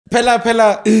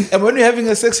Pella. And when you're having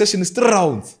a sex session, it's 3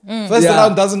 rounds. First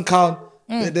round doesn't count.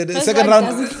 The second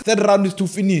round, third round is to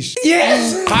finish.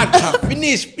 Yes.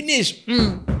 Finish.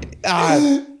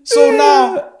 So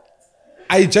now,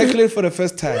 I ejaculate for the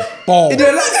first time. Ball.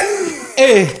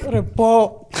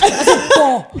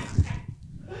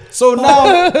 So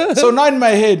now in my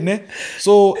head, ne?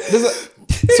 So there's a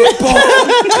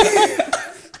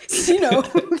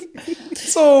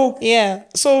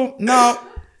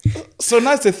So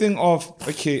now it's the thing of,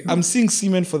 okay, I'm seeing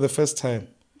semen for the first time.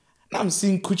 Now I'm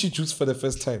seeing coochie juice for the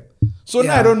first time. So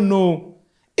now I don't know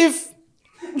if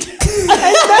it's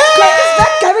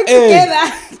not coming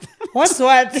together. What's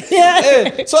what?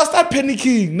 So I start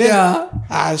panicking. Ne?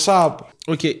 Sharp.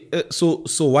 Okay, so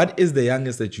what is the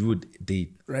youngest that you would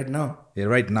date? Right now? Yeah,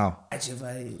 right now.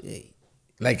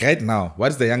 Like right now,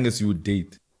 what is the youngest you would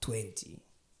date? 20.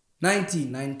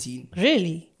 19.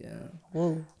 Really? Yeah.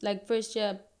 Whoa. Like first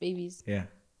year babies. Yeah.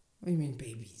 What do you mean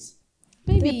babies?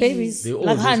 Babies. They all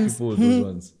Like those hands. people, those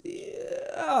ones.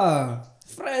 Yeah.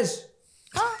 Fresh.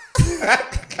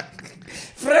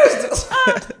 Fresh.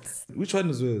 Which one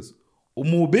is worse?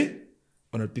 Omobe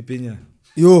or not Pipenya?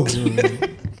 Yo.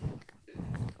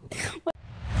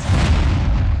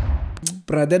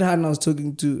 Bruh, that hand I was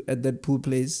talking to at that pool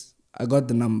place, I got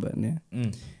the number. Yeah?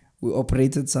 We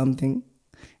operated something.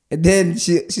 And then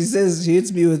she says, she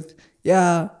hits me with,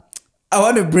 yeah, I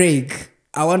want a break.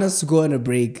 I want us to go on a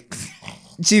break.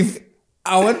 Chief,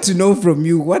 I want to know from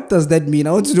you, what does that mean?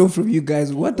 I want to know from you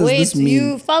guys, what does this mean?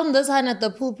 You found this hand at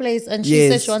the pool place and she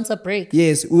said she wants a break.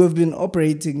 Yes, we have been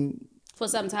operating for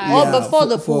some time. Before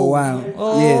the pool. For a while.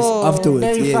 Yes,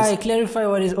 afterwards. Clarify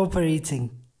what is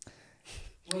operating.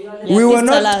 We were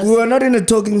not in a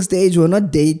talking stage, we were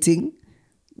not dating.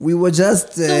 We were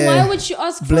just so why would she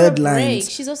ask for a break?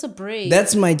 She's also break.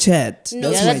 That's my chat.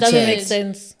 No, that doesn't make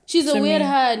sense. She's a weird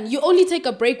hand. You only take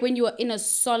a break when you are in a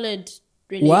solid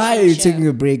relationship. Why are you taking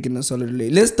a break in a solid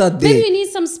relationship? Let's start there. Maybe you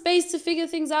need some space to figure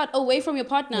things out away from your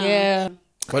partner. Yeah.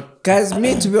 But guys,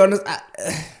 me to be honest,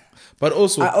 but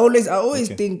also I always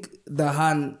think the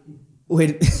hand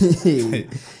when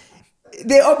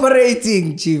they're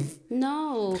operating, Chief.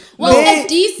 No. Well, a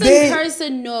decent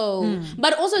person, no.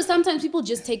 But also sometimes people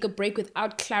just take a break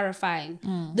without clarifying.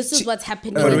 This is what's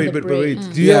happening in the break.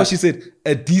 Wait. Do you hear what she said?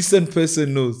 A decent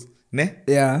person knows. Ne?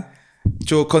 Yeah.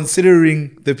 So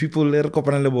considering the people like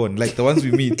the ones we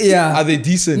meet, are they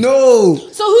decent? No.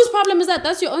 So whose problem is that?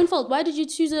 That's your own fault. Why did you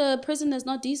choose a person that's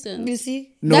not decent? You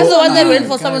see? No, that's the one that went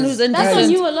for someone who's indecent. That's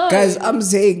on you alone. Guys, I'm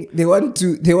saying they want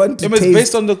to It's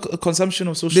based on the consumption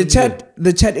of social media.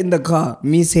 The chat in the car,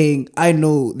 me saying, I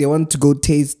know they want to go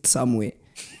taste somewhere.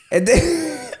 And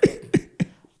then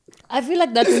I feel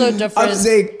like that's so different. I'm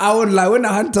saying, I won't lie. When a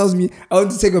hand tells me I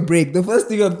want to take a break, the first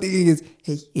thing I'm thinking is,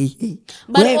 hey.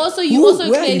 But where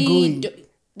clearly,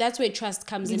 that's where trust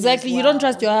comes in. Exactly. You don't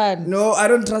trust your hand. No, I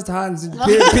don't trust hands.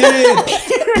 Period.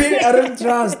 I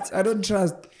don't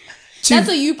trust. Chief, that's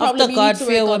a you problem. You need to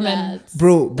work on that.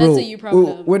 Bro. That's a you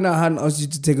problem. When a hand asks you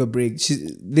to take a break,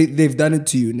 they've done it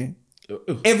to you, ne?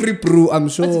 Every pro, I'm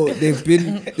sure they've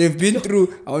been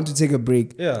through. I want to take a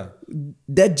break. Yeah.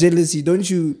 That jealousy, don't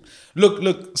you?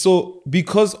 Look. So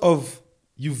because of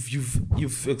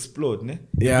you've explored, ne?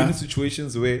 Yeah. You've been in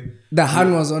situations where the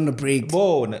hand was on the break.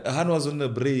 A hand was on the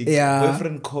break. Yeah.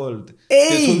 Boyfriend called. Hey.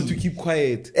 They told you to keep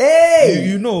quiet. Hey.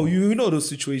 You know those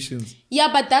situations. Yeah,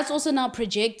 but that's also now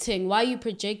projecting. Why are you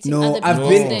projecting? No, other I've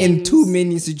people's been things? in too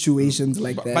many situations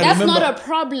like that. That's not a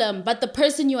problem. But the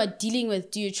person you are dealing with,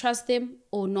 do you trust them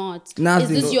or not?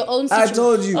 Nothing. Is this your own situation? I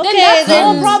told you. Then that's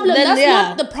your problem. Then That's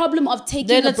not the problem of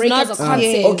taking a break as a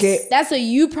concept. Okay. That's a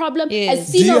you problem. Yes.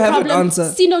 A Sino Do you have an problem. answer?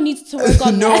 Sino needs to work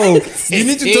on No, that. you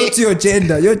need to talk to your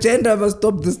gender. Your gender must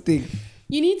stop this thing.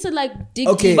 You need to like dig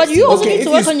Okay. deep. But you also Okay, need if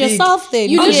to work you on speak- yourself then.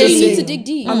 You I'm literally just need to saying- dig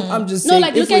deep. I'm just No, saying.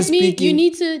 like if look we're at me. You speaking-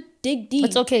 need to dig deep.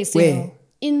 It's okay, Where?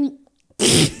 In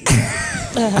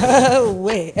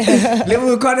Wait.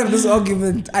 We can't have this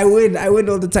argument. I win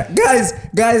all the time.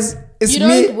 Guys, it's You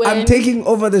me. don't win. I'm taking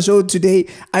over the show today.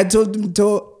 I told him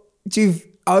Chief,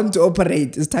 I want to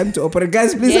operate. It's time to operate.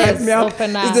 Guys, please Yes, help me out.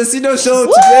 open up. It's the Sino show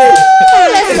today.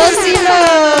 Let's go see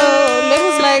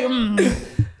Level's like,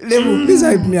 Level, please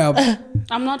help me up.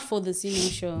 I'm not for the Sino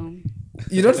show.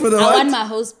 You're not for the I what? want my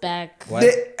host back. What?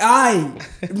 Guys,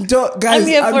 I'm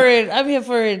here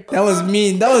for it. That was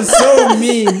mean. That was so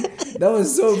mean. That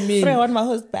was so mean. I want my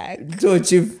host back. So,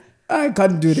 Chief, I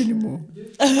can't do it anymore.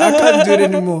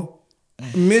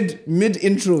 Mid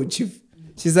intro, Chief.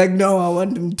 She's like, no, I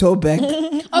want him toe back.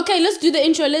 Okay, let's do the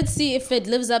intro. Let's see if it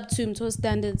lives up to Mto's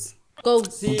standards. Go.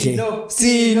 Okay.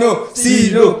 Sino.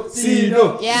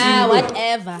 Yeah,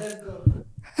 whatever.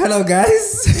 Hello,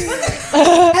 guys.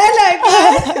 Hello,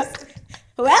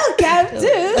 guys.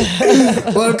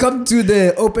 Welcome to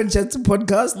the Open Chats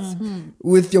podcast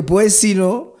with your boy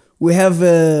Sino. We have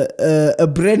a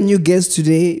brand new guest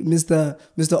today, Mr.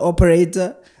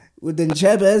 Operator with the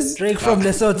Chabas. Drake from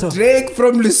Lesotho.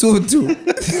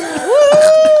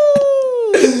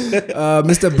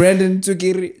 Mr. Brandon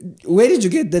Tukiri. Where did you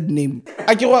get that name?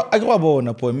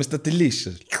 Bona, boy, Mr.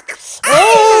 Delicious.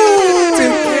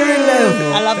 Tukiri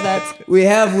level. I love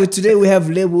that. Today we have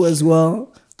Lebu as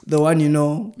well, the one you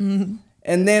know.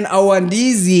 And then our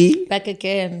Ndizi. Back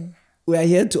again. We are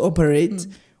here to operate.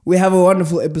 We have a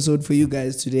wonderful episode for you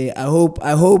guys today. I hope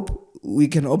we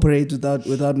can operate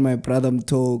without my brother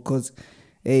Mto, because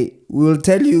hey, we will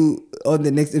tell you on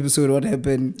the next episode what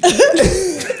happened.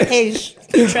 Hey,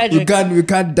 tragic. We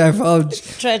can't divulge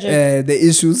the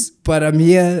issues, but I'm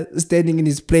here standing in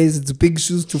his place. It's big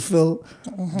shoes to fill,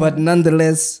 but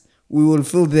nonetheless we will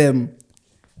fill them.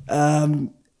 I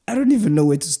don't even know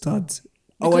where to start.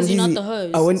 Because you're not the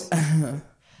host.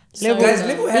 Guys,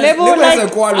 Lebu has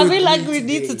a quarrel I with feel like me we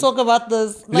need today. to talk about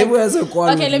this. Lebu has a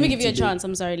quarrel. Okay, let me with give you a today. chance.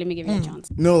 I'm sorry, let me give you a chance.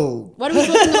 No. What are we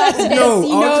talking about today? No, I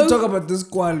Sino? want to talk about this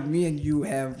quarrel me and you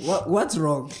have. What's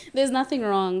wrong? There's nothing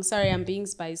wrong. Sorry, I'm being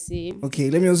spicy. Okay,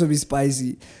 let me also be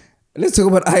spicy. Let's talk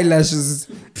about eyelashes.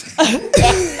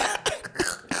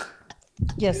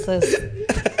 Yes, sis.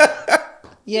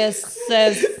 Yes,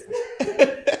 sis.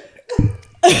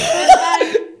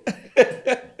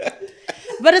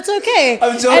 But it's okay.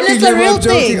 I'm joking. And it's a real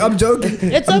thing. I'm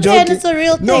joking. It's I'm okay joking. and it's a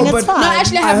real thing. No, It's but- fine. No,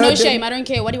 actually, I have I no heard them- shame. I don't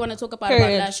care. What do you want to talk about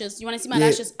Period. lashes? You want to see my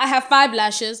lashes? I have 5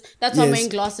 lashes. That's why I'm Yes. wearing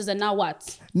glasses. And now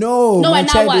what? No, No, my and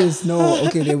now child what? is no.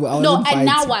 Okay, Lebu, I No, wasn't and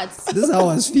now fighting. what? This is how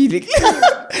I was feeling.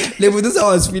 Lebu, this is how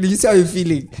I was feeling. You see how you're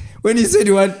feeling when you said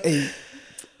you want. Hey,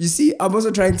 you see, I'm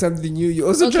also trying something new. You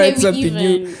also Okay, trying we something even.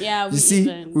 new. Yeah, we You see,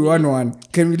 even. we won one.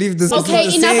 Can we leave this? Okay,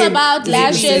 It's the enough same. about It's the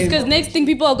lashes. same. Because next thing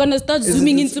people are gonna start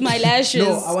zooming into my lashes.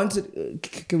 No, I want to.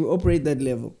 Can we operate that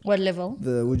level? What level?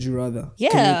 The would you rather?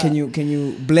 Yeah. Can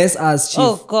you bless us, Chief?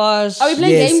 Oh gosh. Are we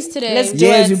playing Yes. games today? Let's do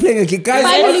Yes, it. we're playing a game. Guys,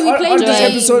 Finally, we on played this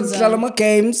games. episode, Slaloma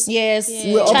Games. Yes.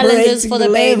 We're Challenges operating for the the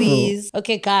level. babies.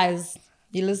 Okay, guys.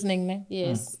 You listening, man?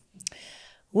 Yes.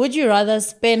 Would you rather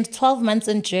spend 12 months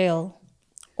in jail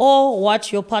or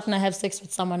watch your partner have sex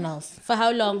with someone else? For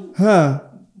how long? Huh?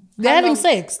 They're How having long?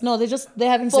 sex. No, they're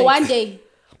having For sex. one day.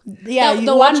 Yeah, The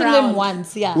you're one watching them round.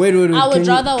 once. Yeah. Wait. I would can you-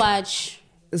 rather watch.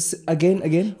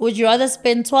 Again. Would you rather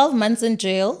spend 12 months in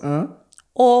jail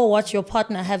or watch your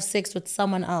partner have sex with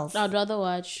someone else? I'd rather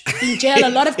watch. In jail, a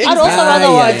lot of things. I'd also rather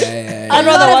yeah, watch. yeah. I'd a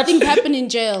lot rather of watch. things happen in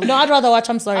jail. No, I'd rather watch.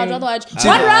 I'm sorry. I'd rather watch.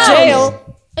 One round.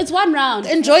 Jail. It's one round.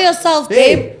 Enjoy yourself,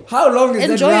 babe. How long is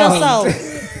Enjoy that round? yourself.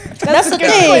 That's the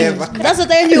thing. That's the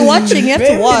thing you're watching. You have to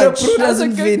Maybe watch. the fruit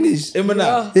doesn't finish.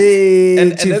 Emina. Hey,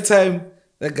 And Chief. that time,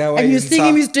 that guy was And you in see town.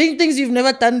 him, he's doing things you've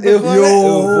never done before.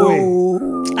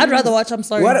 Oh, boy. I'd rather watch. I'm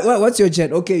sorry. What's your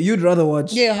chat? Okay, you'd rather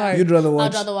watch. Yeah, hard. You'd rather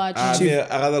watch. I'd rather watch. I'd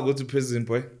rather go to prison,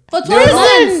 boy. For 12 Prison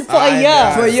months. for a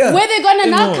year. For a year. Where they gonna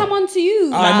now No. come on to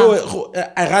you? I know.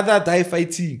 I rather die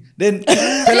fighting. Then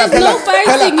There's no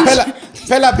fighting.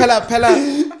 Pella.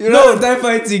 You know, die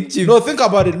fighting, Chief. No, think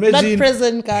about it. Not Imagine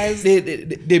prison, guys.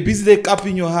 they busy they cup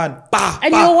in your hand. Bah,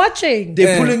 And bah. you're watching.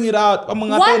 They're pulling it out. One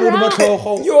round.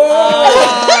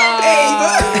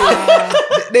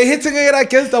 They're hitting it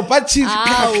against the butt cheeks.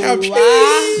 Ow,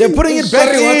 They're putting it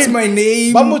back Sorry, what's in. my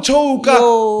name?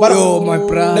 Bamuchoka. But Yo, my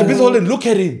brother. they're busy holding. Look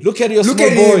at him. Look at your Look small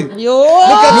at boy. him. Yo.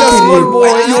 Look at the small boy.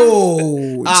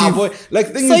 Yo, Chief. Boy. Like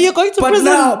thing So is, you're going to But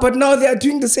prison. now they are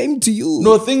doing the same to you.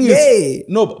 no thing Yeah. is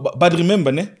no. But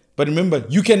remember, ne? But remember,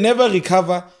 you can never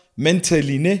recover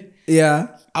mentally, ne? Yeah.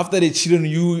 After they cheat on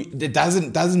you, it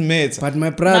doesn't matter. But my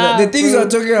brother, Nah, the things bro. you're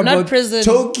talking Not about, prison.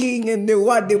 choking and the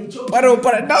what,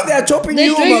 but now they are chopping They're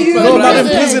you, doing my you brother. No, not in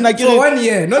prison. prison. I get For it. 1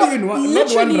 year, not even one, not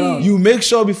one Literally. round. You make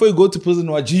sure before you go to prison,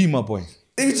 wajima boy.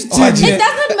 It's It doesn't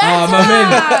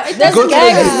matter. It There's Go to doesn't the-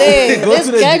 gangs there. Go There's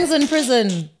to the- gangs in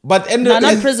prison. But end Nah, of,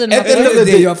 not at, prison, at not the end of the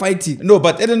day, you are fighting. No,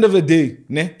 but at the end of the day,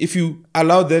 ne, if you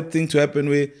allow that thing to happen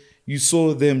where you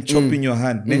saw them chopping your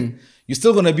hand, ne, you're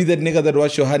still gonna be that nigga that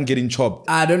watched your hand getting chopped.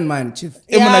 I don't mind, Chief.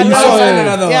 Emina, you no, saw I'll find it.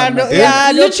 another Yeah, one, no, man.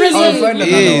 yeah, no Literally. I'll prison. find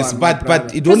another Yes, one, my but brother.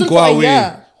 it don't Prison go for a away.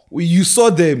 year. You saw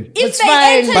them. If It's they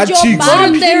fine. entered Bad your cheeks. Go to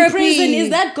bond in therapy. prison, is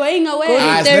that going away? Go to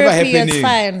It's never therapy, it's happening.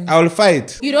 fine. I will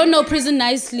fight. You don't know prison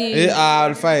nicely.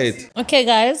 I'll fight. Okay,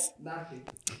 guys.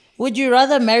 Would you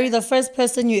rather marry the first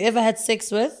person you ever had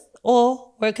sex with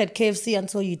or work at KFC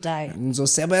until you die?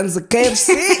 Ngizosebenza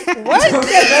KFC.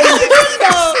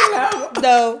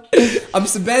 No. I'm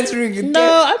sabantering it.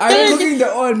 No, I'm I'm gonna- cooking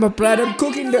the oil, my brother. I'm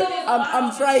cooking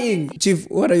I'm frying. Chief,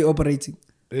 what are you operating?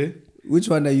 Eh? Which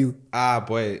one are you?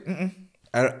 Boy.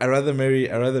 I rather marry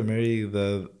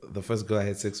the first girl I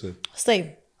had sex with.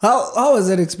 Same. How was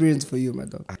that experience for you, my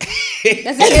dog?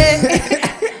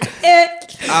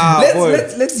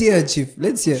 Let's hear, Chief.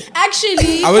 Let's hear.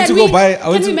 Actually, I went to go buy.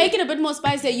 Can we make it a bit more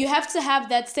spicy? You have to have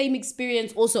that same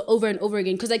experience also over and over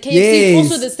again. Because at KFC,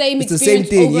 it's also the same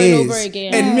experience over and over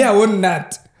again. And me, I want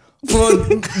that.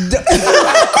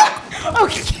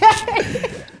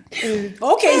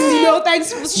 Okay, Zeno,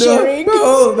 thanks for sharing.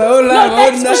 No, my whole life.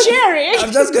 Thanks for sharing.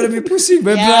 I'm just gonna be pushing,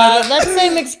 my Yeah, that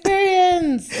same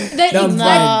experience. It's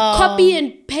like copy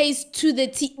and paste to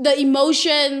the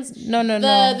emotions. No.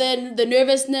 The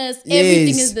nervousness.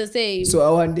 Everything is the same. So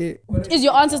I want it. Is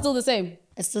your answer still the same?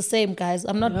 It's the same, guys.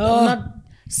 I'm not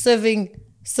serving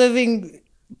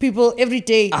people every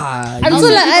day. Until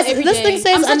this thing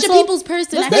says I'm such a people's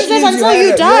person. This thing says until you You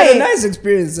had die. a nice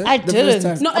experience. I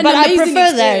didn't. No, But I prefer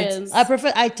experience.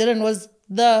 that. I didn't was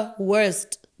the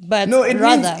worst. But No, it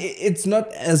rather, means it's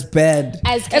not as bad.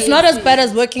 it's not as bad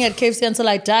as working at KFC until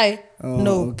I die.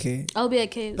 No. Okay. I'll be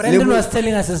at KFC. Brandon was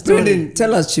telling us a story. Brandon,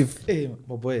 tell us, Chief. Hey,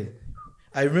 my boy.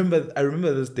 I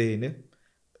remember this day, ne? It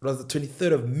was the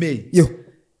 23rd of May. Yo,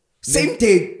 same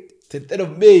day. 23rd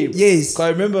of May. Yes. Cause I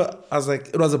remember, I was like,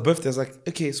 it was a birthday. I was like,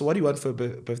 okay, so what do you want for a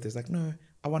birthday? It's like, no,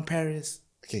 I want Paris.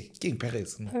 Okay, King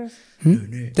Paris. No,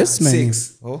 That's my name.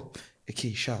 6. Oh,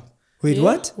 okay, sharp. Wait,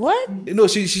 what? What? No,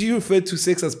 she referred to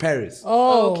 6 as Paris.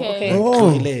 Oh, Okay.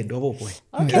 okay. Land, oh boy.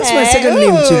 That's my second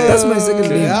name, Chief. That's my second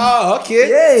name. Ah, okay.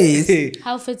 Yes.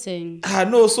 How fitting.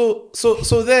 No, so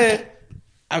there,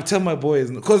 I tell my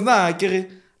boys, because now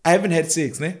I haven't had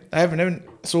sex, ne? I haven't,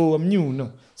 so I'm new,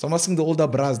 no. So I'm asking the older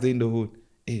bras there in the hood,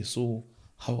 hey, so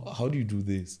how do you do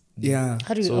this? Yeah.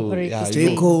 How do you operate this Stay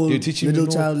thing? cold, you're teaching middle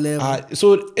me, child level.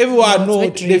 So everyone know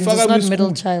wet they dreams, fuck it's up not with middle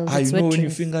school. child, You it's know wet when you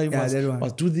dreams. finger, you that one.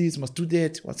 must do this, must do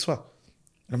that. What's what?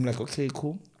 I'm like, okay,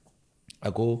 cool. I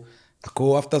go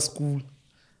after school,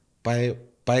 buy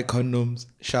condoms,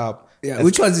 sharp. Yeah.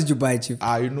 Which ones did you buy, Chief?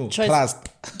 Choice.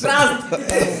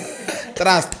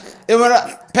 Trust.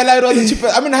 Pella, it was the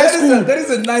cheapest. I'm in high school. That is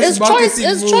a nice It's marketing choice.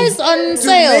 It's move. choice on To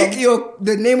sale. make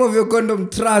the name of your condom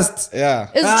Trust. Yeah,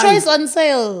 It's choice on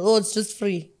sale. Oh, it's just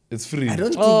free. it's free. I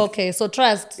don't think Oh, okay. So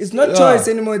trust. it's not choice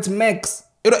anymore. It's Max.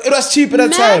 It was cheap at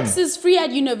that time. Max is free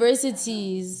at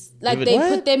universities. Like they What?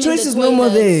 put them Choice in the is no more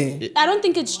toilets. there. I don't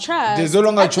think it's trash. There's no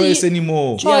longer choice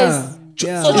anymore. Yeah.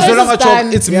 Yeah. So It's no choice longer is done.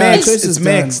 choice. It's Yeah, Max. choice is It's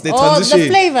Max. done. They Oh, transition. the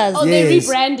flavors. Oh, they Yes.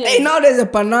 rebranded. Hey, now there's a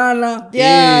banana.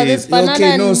 Yeah, Yes. this banana.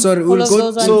 Okay, no, and sorry, all we'll of go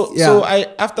those to- ones. So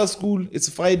after school, it's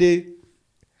Friday.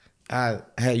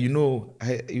 Hey,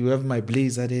 you have my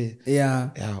blazer there. Yeah.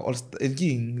 Yeah,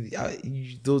 again,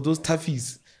 those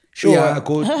toughies. Sure, Yeah. I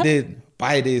go there,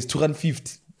 buy this,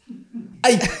 250.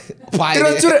 Ay, Buy you,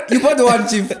 there. you bought the one,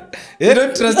 Chief. You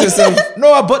don't trust yourself.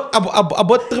 No, I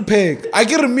bought 3 pack. I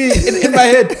get me in my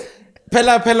head.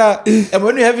 Pella. And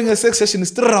when you're having a sex session,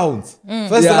 it's 3 rounds.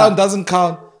 First Yeah. round doesn't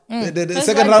count. The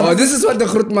second round. Oh, this is what the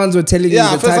Grootmans were telling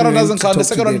Yeah, you. the first time round we doesn't went to count. The talk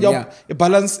to second round, them,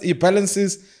 yeah. it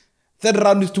balances. Third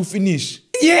round is to finish.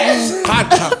 Yes.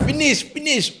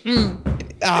 Finish.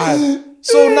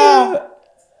 So now,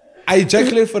 I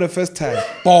ejaculate for the first time.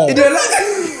 Boom.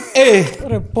 Hey.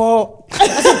 What a ball.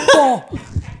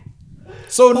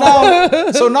 So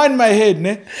now in my head,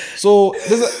 ne? So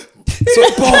there's a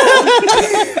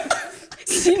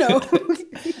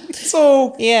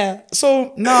Yeah.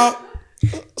 So now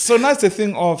it's the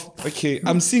thing of, okay,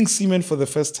 I'm seeing semen for the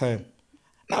first time.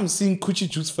 Now I'm seeing coochie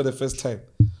juice for the first time.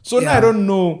 So now I don't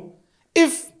know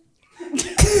if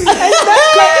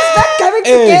Coming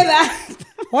together.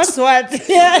 What's what?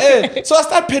 Yeah. so I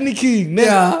start panicking. Ne?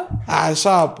 Yeah.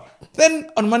 Sharp. Then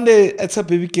on Monday, I tell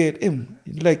baby kid,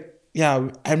 like, yeah,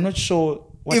 I'm not sure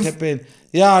what happened.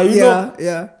 Yeah, you know.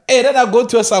 Yeah. Hey, then I go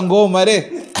to a sangoma.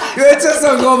 You're just a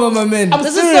goma, my man.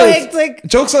 This is so hectic.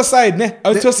 Jokes aside, ne? I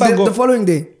went to a sangoma. The following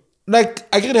day. Like,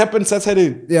 I get it happen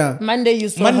Saturday. Yeah. Monday you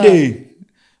saw her. Monday,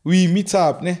 we meet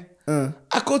up, ne?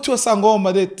 I go to a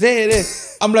sangoma there.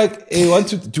 I'm like, hey,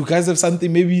 do you guys have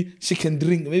something? Maybe she can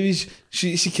drink. Maybe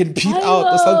she can pee out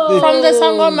or something. From the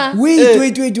Sangoma. Wait.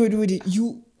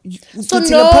 You So put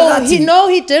in a no, parati.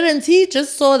 he didn't. He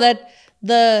just saw that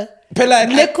the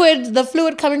liquid, the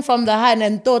fluid coming from the hand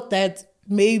and thought that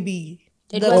maybe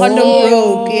the was condom him.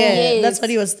 broke. Yeah, Yes. that's what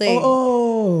he was saying.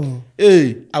 Oh.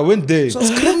 Hey, I went there. So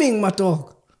screaming, my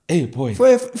dog. Hey boy. For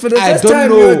the I first don't time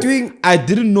know. you were doing. I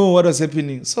didn't know what was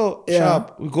happening. So Yeah.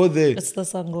 sharp. We go there. It's the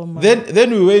Sangoma. Then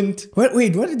we went.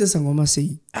 Wait, what did the Sangoma say?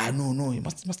 No, you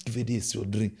must give her this your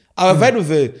drink. I went with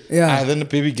her. Yeah. Then the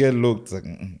baby girl looked like.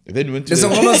 Then we went to The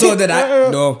Sangoma saw that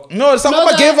No,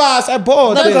 Sangoma the- gave us. I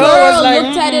bought. The it. girl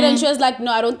looked at it and she was like,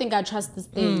 no, I don't think I trust this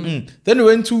thing. Then we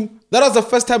went to. That was the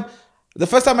first time. The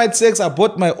first time I had sex, I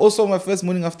bought my first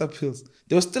morning after pills.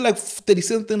 They were still like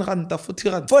 37 rand, 40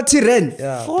 rand. 40 rand.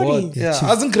 Yeah, 40? bought- yeah.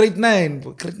 I was in grade 9,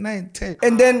 10.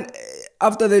 And then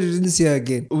after that, you didn't see her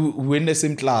again. We were in the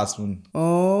same class, man.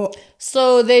 Oh,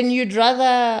 So then you'd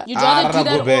rather You'd rather do I'd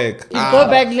that. go back. you go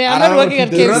back there. I'm not working at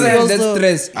repeat you rather KFC have that also.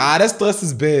 stress. that stress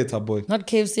is better, boy. Not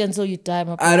KFC until you die,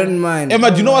 my I don't mind.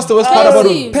 Emma, do you know what's the worst part about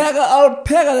see. it? I'll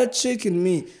peg that chicken.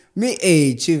 Me,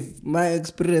 hey, chief. My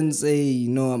experience, hey,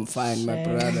 no, I'm fine, my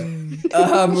brother.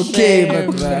 I'm okay, my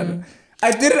brother.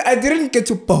 I didn't get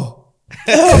to paw.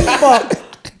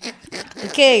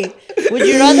 Okay. Would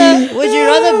you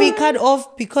rather be cut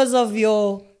off because of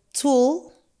your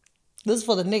tool? This is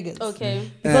for the niggas.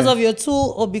 Okay. Because of your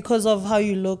tool or because of how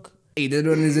you look? Hey, that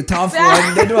one is a tough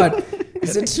one. That one,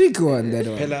 it's a tricky one. That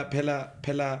one.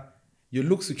 Pella, your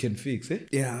looks you can fix, eh?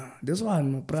 Yeah, this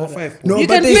one, my brother. 5. No, You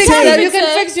but can they fix say that. You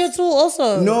can fix your tool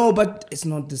also. no, but it's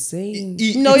not the same.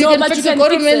 No, you No, can but fix you it. can Go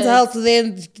to fix men's it. health,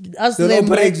 then ask They'll them.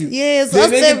 operate Like, you. yes, They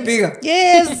ask make them. it bigger.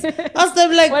 Yes, ask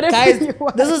them like, Whatever guys, you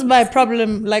want. this is my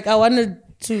problem. Like, I wanted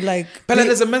to like. Pella,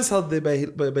 there's a men's health there by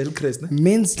Hillcrest, ne?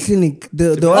 Men's clinic.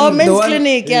 The one. Oh, men's the one,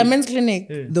 clinic. Yeah, men's clinic.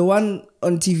 The one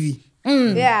on TV.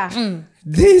 Yeah.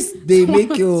 They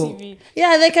make your.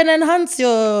 Yeah, they can enhance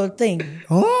your thing.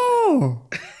 Oh.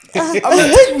 I'm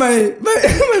gonna take my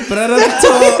brother to.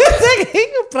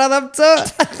 Taking a product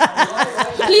to.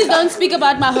 Please don't speak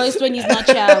about my host when he's not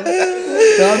here.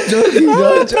 No, I'm joking.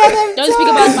 No, I'm joking. Don't speak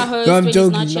about my host No, I'm when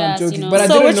joking, he's no, I'm not here. joking. You know? But I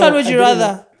So didn't which know- one would I you didn't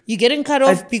rather? You getting cut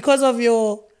off because of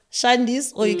your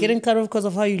shandis or you getting cut off because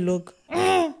of how you look?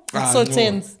 It's so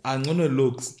tense. I'm gonna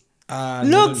looks.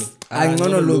 Looks. I'm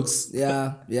gonna looks.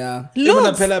 Yeah.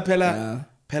 Looks.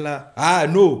 Pella.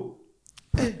 No.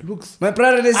 Hey, looks. My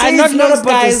brother, they say I'm it's not not looks,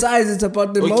 about the guys. size, it's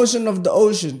about the motion of the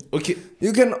ocean. Okay.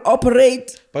 You can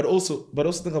operate. But also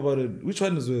think about it. Which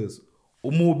one is worse?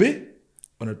 Umube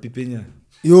or not Pipenya?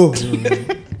 Yo.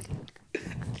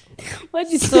 What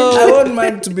you So- I won't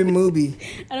mind to be movie.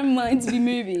 I don't mind to be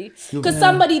movie. Because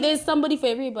there's somebody for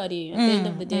everybody at the end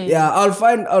of the day. Yeah,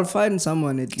 I'll find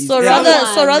someone at least. So Yeah.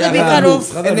 rather be Yeah. cut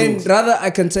off. Rather And then looks. rather I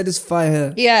can satisfy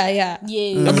her. Yeah. Yeah.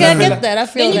 Okay, I get that. I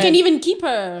feel Then you that. can even keep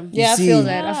her. Yeah, I see. feel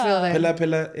that. I feel that.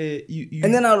 Pella, you.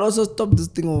 And then I'll also stop this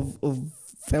thing of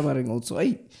favoring also.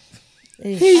 Hey.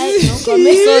 So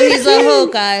he's a hoe,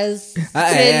 guys.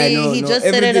 Clearly, no, he no. just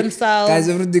said it Everything- himself. Guys,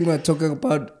 everything we're talking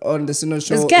about on the Sino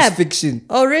show It's is cap. fiction.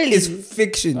 Oh, really? It's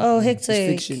fiction. Oh, It's hectic.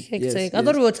 fiction. Hectic. Yes, I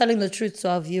thought we were telling the truth to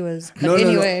our viewers. But No, no, no.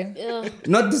 anyway.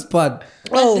 Not this part.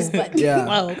 Oh, Yeah.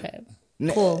 oh, okay.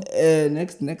 Cool.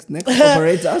 Next.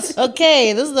 Operators.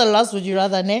 Okay, this is the last would you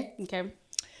rather, ne? Okay.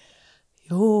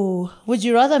 Ooh. Would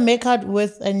you rather make out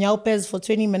with a nyaupes for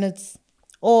 20 minutes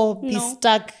or be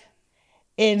stuck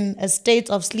in a state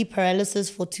of sleep paralysis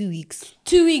for 2 weeks?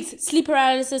 2 weeks. Sleep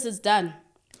paralysis is done.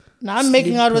 Now I'm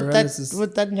making out with paralysis.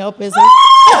 that nyaupes.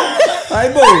 Hi,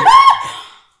 boy.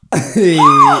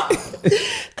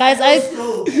 Guys, I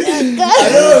know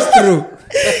it's true.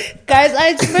 Guys, I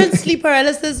experience sleep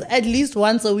paralysis at least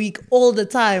once a week, all the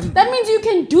time. That means you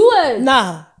can do it.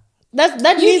 Nah.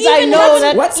 That You means I even know have-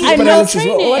 that What's I sleep know paralysis?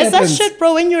 What it's that happens? shit,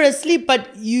 bro. When you're asleep, but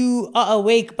you are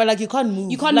awake, but like you can't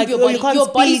move. You can't like, move your body. You can't Your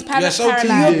body's speak. You're shouting.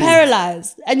 paralyzed. You're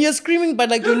paralyzed, and you're screaming, but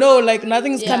like like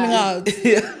nothing's Yeah. coming out.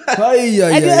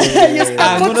 Yeah. You're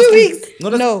stuck for 2 weeks.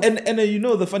 No. And you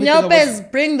know the funny thing about Nyopes,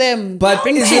 bring them. But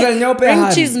bring is it a nyope Bring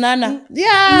hand? cheese nana.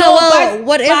 Yeah, No, well, but-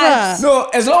 whatever. No,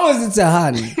 as long as it's a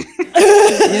hand. I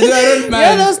don't You know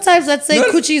mind. those types that say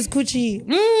No. coochie is coochie.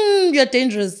 You're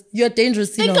dangerous. You're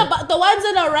dangerous. Think about the ones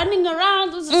that are running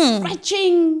around,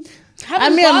 scratching. I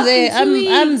mean, I'm there.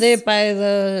 I'm there by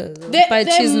by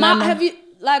cheese nana. Have you,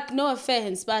 like, no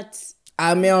offense, but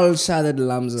I'm all shouted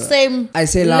Lamza. Same. I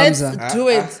say Let's Lamza. do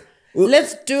it.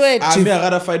 Let's do it. I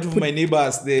rather fight with my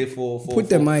neighbors there for Put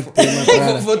the mic there, my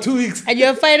brother. for 2 weeks. And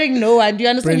you're fighting no one. Do you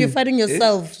understand? Brendan. You're fighting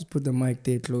yourself. Just put the mic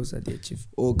there closer there, chief.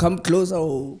 Or come closer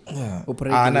or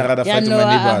operate. I rather Yeah, fight no, with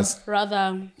my neighbors.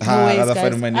 rather. No ways, rather fight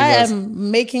guys. with my I neighbors. am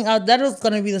making out. That was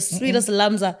gonna be the sweetest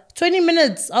lamza. 20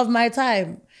 minutes of my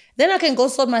time. Then I can go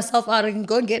sort myself out. I can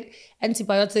go and get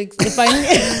antibiotics if I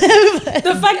need.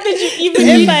 The fact that you even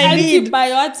If need I need-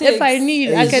 antibiotics. if I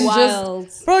need, I is can wild.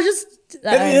 just, bro, just.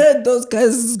 Have you heard those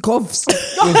guys' coughs?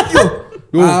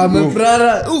 My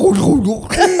brother.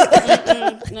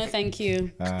 No, thank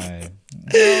you. Aye.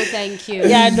 No, thank you.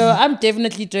 Yeah, no, I'm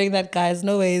definitely doing that, guys.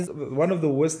 No ways. One of the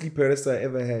worst sleep paralysis I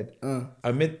ever had.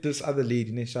 I met this other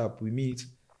lady in a shop. We meet.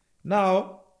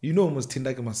 Now, you know almost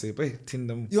Tinder can say, hey,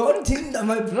 Tinder. You're on Tinder,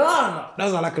 my brother. That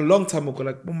was like a long time ago.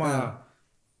 Like, mama.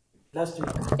 Last week.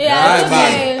 Yeah, it's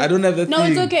man, okay. I don't have that No,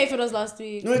 thing. it's okay if it was last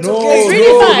week. No, it's No, okay. It's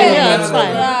really no, fine. no, Yeah, no, it's no,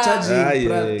 fine. no. Charging, Yeah,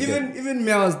 bruh. Even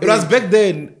me, I was It there. was back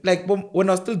then, like when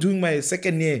I was still doing my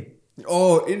second year.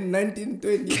 Oh, in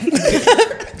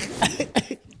 1920.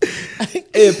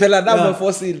 Hey, Pela Dama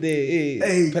fossil day. Hey,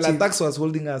 Hey, Pela chief. Tax was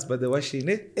holding us, but the washing,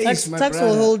 eh? Tax my will brother.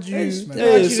 hold you. Eish, my They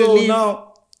want Hey, you to so leave.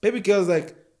 now, baby girl's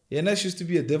like, yeah, now she used to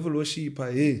be a devil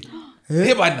worshiper. Hey,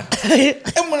 hey, man. Hey,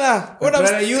 man. When I'm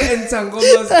Brother, you and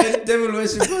Sangomas and devil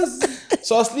worshippers.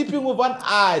 So I was sleeping with one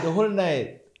eye the whole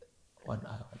night. One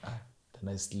eye.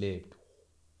 Then I slept.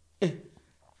 Eh.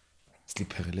 Sleep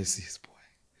paralysis, boy.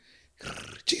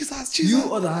 Jesus. You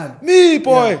or the hand? Me,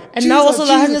 boy. And now also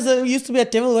the Jesus. hand used to be a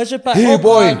devil worshipper. Hey, Oh,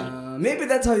 boy. God. Maybe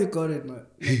that's how you got it, man.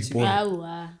 Hey,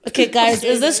 boy. Okay, guys,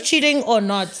 is this cheating or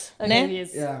not? Ne?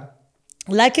 Yes. Yeah.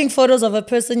 Liking photos of a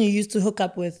person you used to hook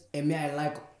up with. And me, I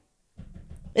like.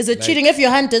 Is it cheating if your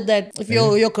hand did that? If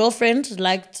your girlfriend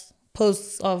liked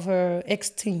posts of her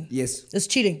ex-teen? Yes. It's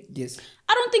cheating. Yes.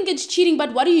 I don't think it's cheating,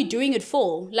 but what are you doing it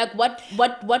for? Like,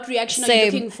 what reaction are you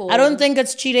looking for? I don't think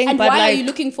it's cheating, And but why like, are you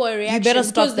looking for a reaction? you better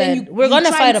stop Because then that. We're you're gonna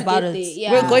trying fight to about get it. there.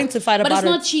 Yeah. We're going to fight But about it's it.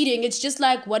 not cheating. It's just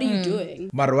like, what are you doing?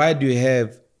 But why do you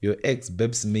have your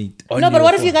ex-babes mate on No, but your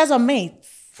what if phone? you guys are mates?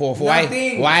 For why?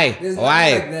 Nothing. Why? There's nothing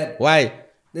Why? like that. Why?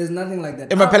 There's nothing like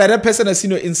that. Am I Pela, that person has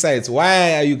seen your insides.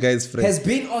 Why are you guys friends? Has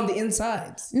been on the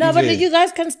inside. No, but DJ. you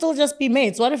guys can still just be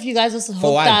mates. What if you guys just For hooked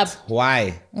what? up?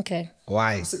 Why? Okay.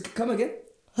 Why? So, come again?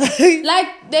 Like,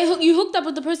 you hooked up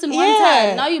with the person one Yeah.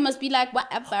 time. Now you must be like,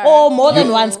 whatever. Or more than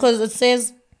once, because it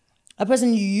says a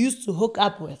person you used to hook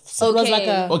up with. So it was Okay. like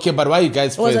a... Okay, but why are you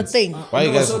guys was friends? a thing. Why are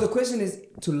you No, guys? so the question is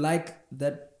to like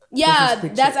that. Yeah, person's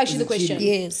picture. that's actually Is the it question.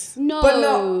 cheating? Yes. No. But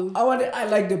no, I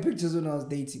liked the pictures when I was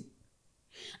dating.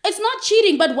 It's not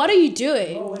cheating, but what are you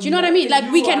doing? Do you know what I mean?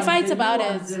 Like, we can fight about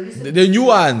it. The new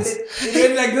ones. It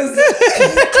went like this.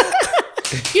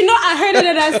 You know, I heard it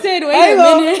and I said, wait a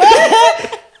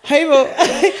minute. Hey, bro.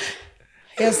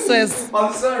 Yes, sis.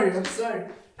 I'm sorry.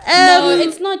 No,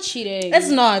 it's not cheating. It's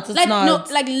not. It's like, not.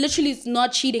 No, like literally it's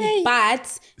not cheating,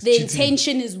 but the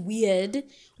intention is weird,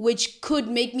 which could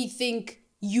make me think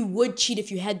you would cheat if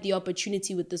you had the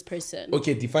opportunity with this person.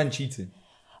 Okay, define cheating.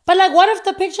 But like, what if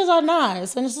the pictures are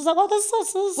nice? And it's just like, oh, this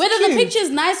is Whether the picture is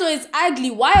nice or it's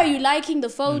ugly, why are you liking the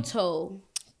photo?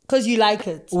 because you like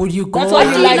it. Would you go? That's why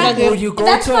you like it. Would you go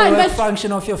That's to fine, a work but-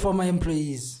 function of your former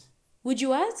employees? Would you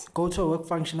what? Go to a work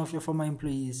function of your former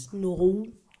employees. No.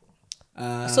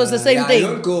 So it's the same thing.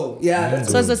 Don't go. Yeah,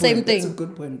 that's So a it's the good same point. thing. That's a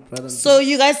good point, brother. So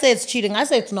you guys say it's cheating. I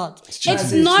say it's not.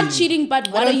 It's not cheating, but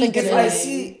what don't are you think it doing? if I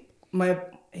see my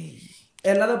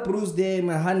another bruise there,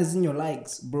 my hand is in your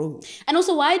likes, bro. And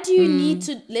also, why do you need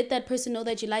to let that person know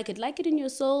that you like it? Like it in your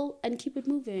soul and keep it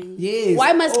moving. Yes.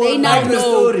 Why must Or they now like the know?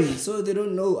 story, so they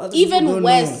don't know. Other people Even don't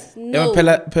worse, know. no.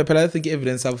 Pela, I think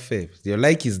evidence are fair. Your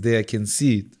like is there, I can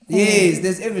see it. Yes,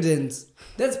 there's evidence.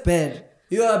 That's bad.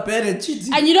 You are bad at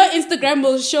cheating. And you know Instagram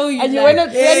will show you. And you like, know,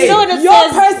 Hey, you know what it your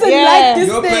says? person Yeah. liked this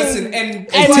Your thing. person and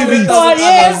And 200,000 oh,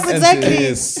 yes, others. exactly.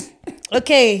 Yes.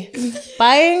 Okay,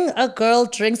 buying a girl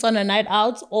drinks on a night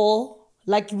out, or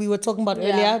like we were talking about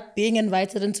earlier, being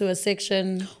invited into a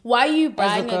section. Why are you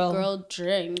buying a girl. girl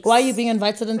drinks? Why are you being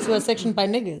invited into a section by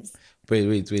niggas? Wait.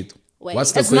 Wait.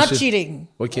 What's the It's question? not cheating.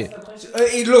 Okay.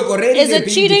 Look, already Is they're it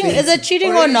being cheating? Is defensive. it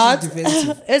cheating or Already not? she's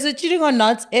defensive. Is it cheating or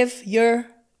not if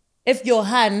your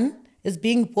hand is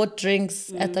being bought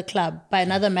drinks at the club by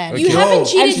another man? You Okay. haven't No,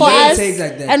 cheated and for don't us, say it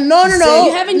like that. and no, She no, said no,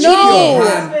 You haven't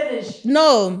no, cheated yet.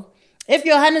 no. If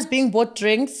your hand is being bought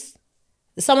drinks,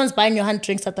 someone's buying your hand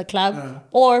drinks at the club,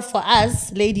 or for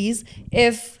us ladies,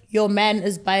 if your man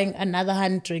is buying another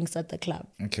hand drinks at the club.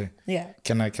 Okay. Yeah.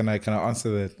 Can I answer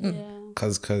that?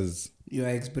 Cause You are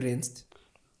experienced.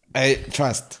 I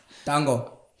trust.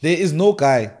 Tango. There is no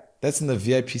guy that's in the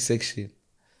VIP section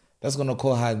that's gonna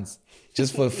call hands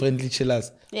just for friendly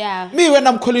chillers. Yeah. Me when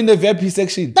I'm calling the VIP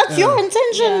section. That's your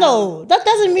intention though. That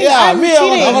doesn't mean Yeah, I'm me,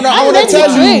 cheating. I'm gonna there tell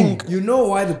to you. drink. You know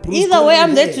why the proof Either way,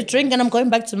 I'm there to drink and I'm going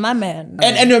back to my man.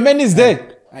 And your man is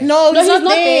there. No, No, he's not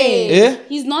there. Yeah?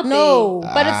 He's not No,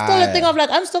 there. but it's still a thing of like,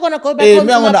 I'm still gonna go back Hey, home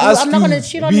me, to I'm my gonna boo. ask I'm not you gonna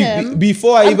cheat on him.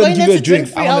 before I I'm even going give there you a to drink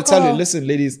drink. free I'm gonna tell you, alcohol. listen,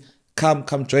 ladies,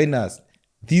 come join us.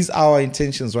 These are our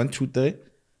intentions. 1, 2, 3.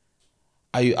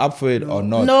 Are you up for it or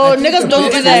not? No, niggas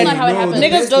don't do That's not that. how it happens.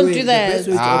 Niggas don't do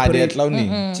that. They're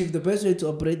clowning. Chief, the best way to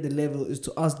operate the level is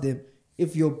to ask them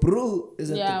if your bro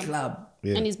is at the club.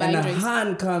 Yeah. and he's And buying a drinks.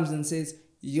 hand comes and says,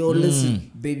 "Yo,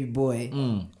 listen, baby boy,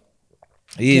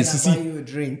 Yes, can I you buy see. you a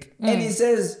drink?" And he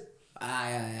says,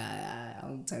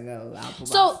 I'm taking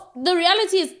So the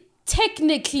reality is,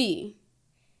 technically,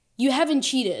 you haven't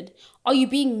cheated. Are you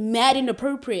being mad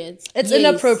inappropriate? It's Yes.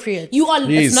 inappropriate. You are.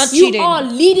 Yes. It's not You cheating. are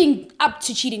leading up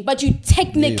to cheating, but you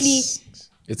technically Yes.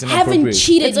 It's haven't inappropriate.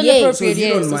 cheated It's yet. inappropriate. So you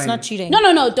Yes, don't it's mind. not cheating.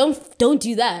 No. Don't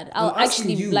do that. I'll I'm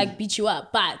asking actually you. like beat you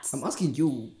up. But I'm asking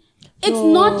you. it's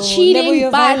No, not never cheating.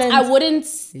 you're But violent. I wouldn't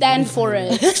stand for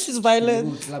it. She's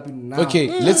violent. You slapping now. Okay,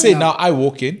 let's say now I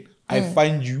walk in, I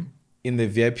find you in the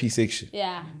VIP section.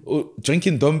 Yeah. Oh,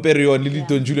 drinking Dom Perignon, Lily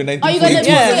Don Julio, Are you gonna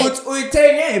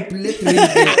 1942. do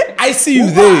it? I see you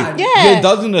What? there. Yeah. You're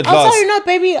indulging a I'll glass. tell you not,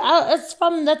 baby. It's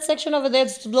from that section over there.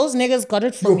 Those niggas got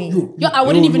it for me. Yo, I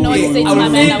wouldn't even know what to say to my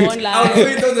man. I won't I'll lie.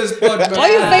 faint on the spot, man. Are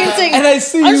you fainting? And I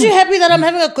see Aren't you. you happy that I'm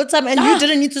having a good time and you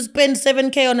didn't need to spend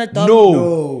 7K on a dog? No.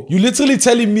 No. You literally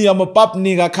telling me I'm a pap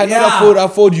nigga. I cannot Yeah.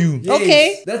 afford you. Yes,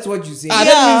 Okay. That's what you say. Ah,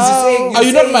 Yeah. that means saying- are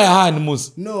you not saying- my hand,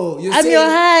 Mus? No, you're I'm saying, your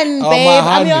hand, Oh, babe. my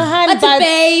I'm your hand. hand, But but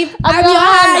babe, I'm your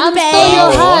hand. I'm still babe. your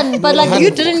Oh. hand. But like Hand.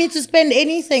 you didn't need to spend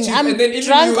anything. I'm And then even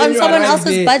drunk when on you someone arrive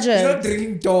else's there, budget. You're not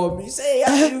drinking Tom. You say,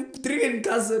 yeah, you drinking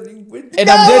Castle. And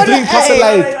I'm there drinking Castle hey,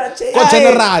 Light. hey, Go hey.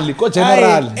 general. Go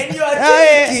general. And you are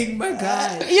Aye. drinking, my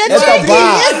guy. You're At the drinking.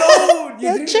 bar. Alone.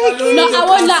 You're You're drinking alone. No, with your I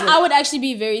won't lie. Castle. I would actually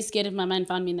be very scared if my man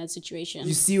found me in that situation.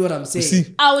 You see what I'm saying? See?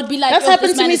 I would be like, That's yo, happened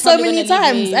this to man me is so probably many gonna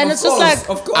leave times. me. And it's just like,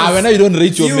 Of course. Ah, when you don't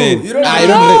rate your You- man. you don't Ah, rate- you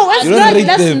no, don't that's you don't not, rate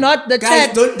that's them. not the Guys,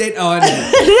 chat. don't date our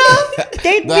name. No,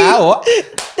 date me. Ah, what?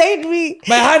 Date me.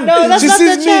 My hand. No, that's she not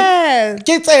sees the me. chat.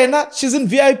 Ketsena, she's in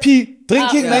VIP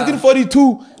drinking Yeah.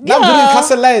 1942. Now I'm Yeah. drinking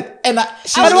Castle Light. And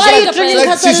she's But why like are you a drinking friend.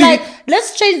 Castle she- Light?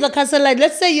 Let's change the Castle Light.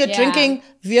 Let's say you're Yeah. drinking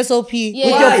VSOP Yeah.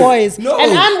 with Why? your boys, No.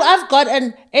 and I've got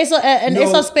an Ace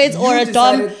of Spades or you a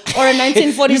Dom decided- or a You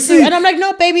 1942, see? and I'm like,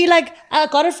 no, baby, like I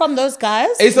got it from those guys.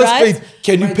 Ace of right? Spades.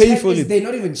 Can you My pay chat for is it? They're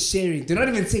not even sharing. They're not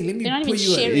even saying, let me They're not put even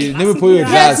you sharing. Yeah, let me pour you a Yeah,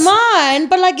 glass. it's mine,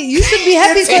 but like you should be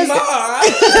happy because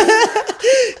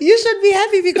you should be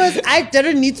happy because I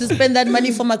didn't need to spend that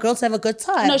money for my girl to have a good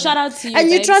time. No, shout out to you. And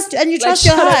you babes. trust your Like, your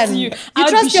shout out hand. to You, I would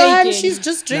trust be your hand. shaking. She's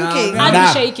just drinking. Nah, I'd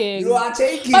Nah. be shaking. You are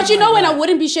taking. But you know my when I guy.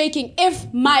 wouldn't be shaking if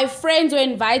my friends were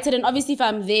invited, and obviously if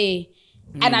I'm there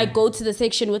and I go to the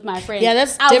section with my friends, Yeah,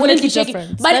 that's I wouldn't definitely be shaking.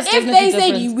 different. But That's if definitely they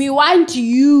said different. we want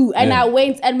you and Yeah. I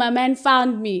went and my man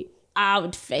found me, I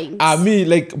would faint. Me,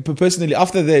 like personally,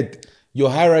 after that, your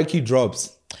hierarchy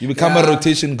drops. You become a Yeah.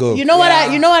 rotation girl. You know what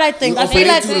I think. You I feel operate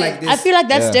like, too like this. I feel like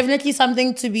that's Yeah. definitely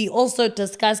something to be also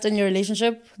discussed in your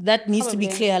relationship. That needs to be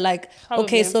Probably. clear. Like, Probably.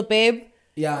 okay, so babe,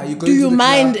 Yeah, you go do to you the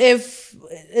mind club. if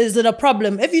is it a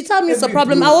problem? If you tell me it's a Every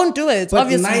problem, bro- I won't do it. But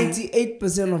Obviously.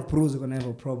 98% of bros are gonna have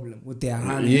a problem with their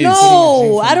hand. Yes.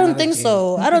 No, I don't think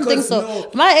so. I don't think Because so. no,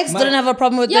 My ex didn't have a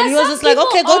problem with Yeah, that. He was some just like, people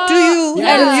okay, go do you, are-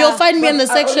 and Yeah. you'll find me in the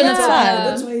But I section. always It's tell fine. people,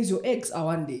 that's why he's your ex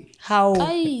one day. How?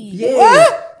 Aye. Yeah.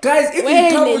 Guys, if Wait,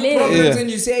 you come with Lele. problems Yeah.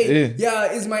 and you say, Yeah.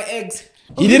 yeah, it's my ex.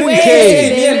 He didn't Wait. care.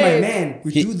 Hey, me and my Lele. man,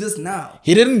 we do this now.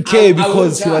 He didn't care I because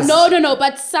won't he was. judge. No,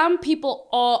 but some people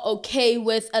are okay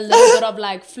with a little bit of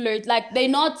like flirt. Like they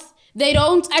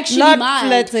don't actually Not mind.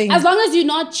 flirting. As long as you're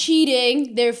not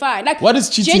cheating, they're fine. Like What is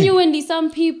cheating? Genuinely,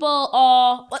 some people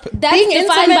are that's Being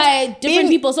defined intimate- by different being-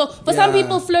 people. So for some Yeah.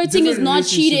 people, flirting is Different not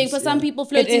cheating. For relationships, some yeah. people,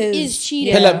 flirting It is is.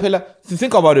 cheating. Yeah. Pella,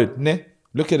 think about it, ne?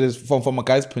 Look at it from a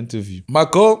guy's point of view. My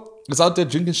girl is out there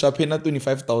drinking champagne at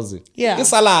 25,000. Yeah. It's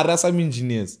salary, some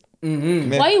engineers.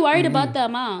 Why are you worried about the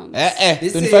amount?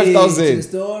 This 25,000. is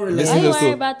still related. Listen Why to you the worry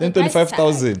story. about Then the price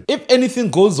 25,000. If anything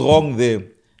goes wrong there,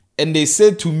 and they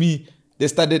said to me, they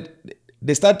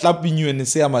start clapping you and they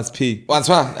say I must pay. What's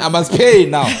why? I must pay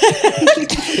now.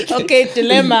 Okay,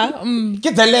 dilemma.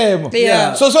 Get the lamb.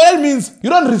 Yeah. So that means you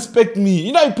don't respect me.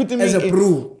 You know, you put me As a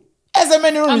bro. As a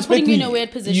man, you don't I'm respect putting me. you in a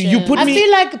weird position. You put I me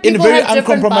feel like in people very have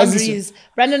different uncompromising. boundaries.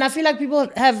 Brandon, I feel like people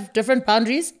have different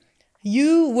boundaries.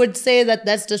 You would say that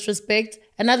that's disrespect.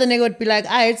 Another nigga would be like,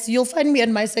 alright, you'll find me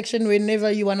in my section whenever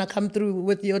you want to come through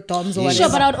with your toms or whatever. Sure,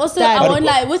 but I would also Done. I won't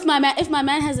lie with my man. If my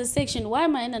man has a section, why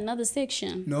am I in another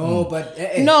section? No, but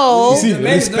No. The See,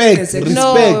 man is not in a respect, section.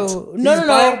 No, respect. no, He's no,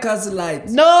 buying no. Castle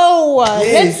Lights. No,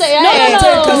 Yes. let's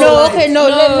say No. okay, no.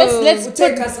 Let's We'll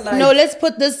take us put like- let's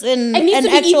put this in It needs an to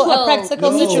be actual equal. a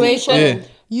practical No. situation. Yeah.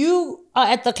 You are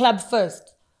at the club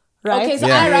first, right? Okay, so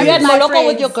Yeah. I run You had with my Moloko friends.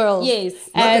 with your girls. Yes.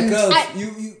 Not And the girls. I-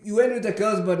 You went with the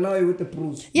girls, but now you're with the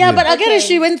pros. yeah, but I get it. Okay.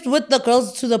 She went with the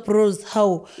girls to the pros.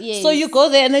 How? Yes. So you go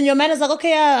there, and then your man is like,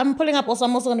 okay, I'm pulling up. Also,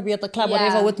 I'm also going to be at the club, Yeah.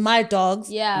 whatever, with my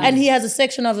dogs. Yeah. And he has a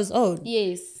section of his own.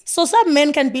 Yes. So some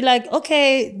men can be like,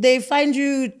 okay, they find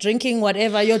you drinking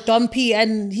whatever, you're dumpy,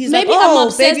 and he's Maybe like, oh, I'm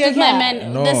obsessed baby, with my yeah.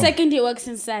 man. No. The second he walks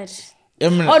inside. I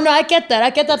mean, Oh no, I get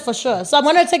that for sure. So I'm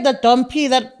gonna take the dumpy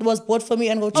that was bought for me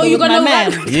and go chill you're with my gonna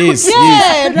man. run? yes, Yeah,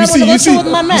 yes. and I'm gonna go chill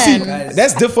with my you see, man.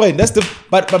 that's different.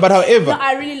 But however, No,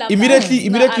 I really love immediately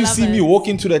that. No, I you love see me it. walk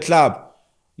into the club,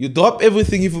 you drop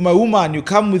everything. If you're my woman, you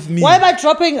come with me. Why am I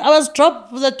dropping? I was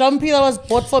dropped the dumpy that was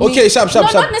bought for me. Okay, sharp. No,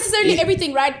 not necessarily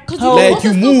everything, right? Because you Like, can also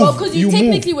you still move, go because you you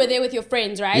technically move. were there with your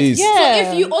friends, right? Yes. Yeah.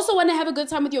 So if you also want to have a good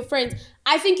time with your friends,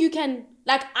 I think you can.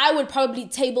 Like I would probably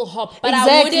table hop, but I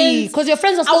Exactly, wouldn't. because your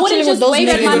friends are I still wouldn't chilling with just those wave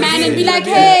at my niggas. man and be like,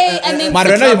 "Hey," and then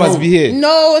Marana, you must be here.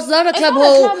 No, it's not a club not a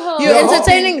hole. club hole. You're You're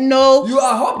entertaining. hopping. No, You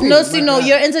are hopping. No, see, no, my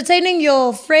you're guy. entertaining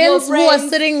your friends, who are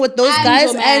sitting with those and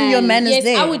guys, and your man yes, is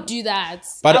there. I would do that.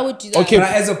 But- I would do that. okay.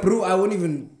 Bruh, as a pro, I won't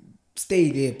even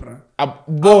stay there, bruh.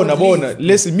 Bona. leave.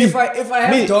 Listen, me. If I have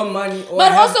me. dumb money, or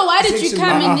But I have also, why did you section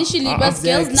come money- initially? But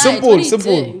girls' night. Simple, What are you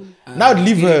simple. doing? Now I'd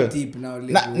leave her. Deep now.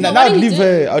 Now what I'd do you leave do?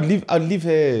 her. I'd leave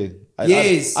her.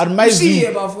 Yes. I'd You miss see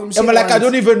you. about from I'm like, I shit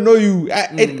don't even know you.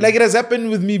 Like it has happened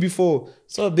with me before.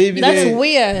 So baby, That's there.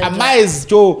 weird. I might,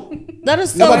 Joe. That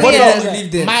is No, so but what weird. about you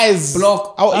leave there? Miles.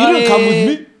 Block. You don't come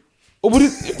with me. Oh, but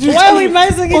Why are we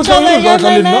messing each other? You're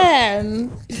my no?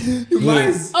 man. You might.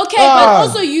 Okay, Ah. but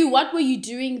also you. What were you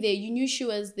doing there? You knew she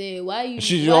was there. Why are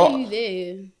you? Why are you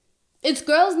there? It's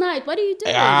girls' night. What are you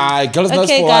doing? Girls not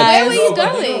Okay, for guys. Where were you No,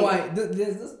 but you know going? why?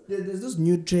 There's this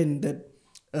new trend that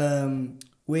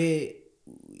where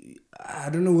I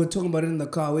don't know, we're talking about it in the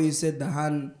car where you said the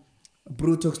Han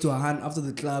Bro talks to a Han after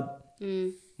the club.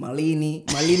 Malini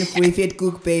fat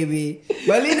cook, baby.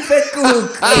 Malini fat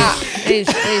cook. Ish.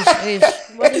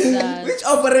 What is that? Which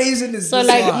operation is So this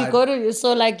like one? you go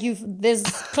to there's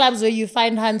clubs where you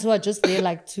find hands who are just there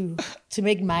like to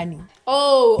make money.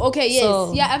 Oh, okay, yes,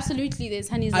 So- yeah, absolutely. There's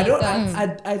honeys I like don't.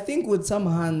 that. I think with some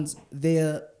hands,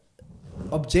 their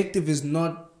objective is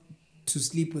not to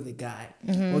sleep with a guy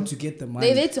or to get the money.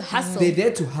 They're there to hustle. They're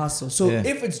there to hustle. So Yeah.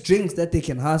 if it's drinks that they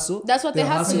can hustle, That's what they'll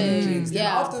they're hustle the hustling. drinks. Then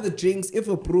Yeah. after the drinks, if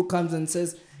a pro comes and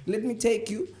says, "Let me take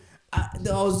you," I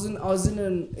was in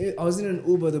an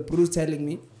Uber. The pro's telling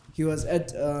me he was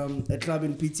at a club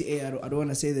in PTA. I don't want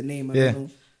to say the name. I Yeah. don't know.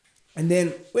 And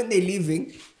then when they're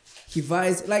leaving, he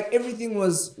vibes like everything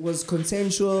was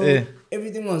consensual. Yeah.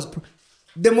 Everything was.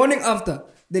 The morning after,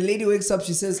 the lady wakes up.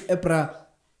 She says, "Epra,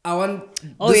 I want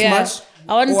Oh, this yeah. much.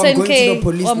 I want or I'm going to 10K, the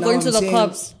police or I'm now, going to the saying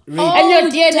cops." rape." And your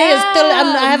DNA is still. I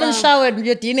damn. haven't showered.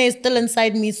 Your DNA is still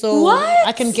inside me, so What?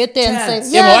 I can get there and Chance.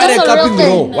 say, Yeah, but why are that's they a real capping raw?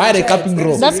 thing. Why are they capping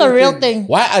raw? That's a real thing.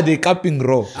 Why are they capping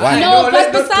raw? Why? No, No, but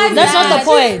let's not besides do That's that, not the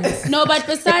point. No, but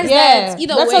besides Yeah, that,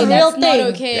 either that's way, a real that's thing.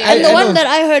 not okay. And the I one know. that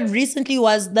I heard recently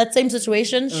was that same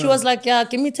situation. She was like, "Yeah,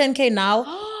 give me 10K now."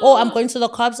 Oh, I'm going to the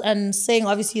cops and saying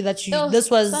obviously that Oh, this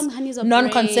was some honeys are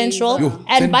non-consensual. brave. Yo,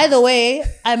 And by the way,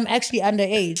 I'm actually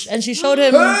underage. And she showed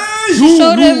him. Hey, She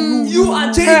showed him you are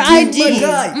her taking ID. my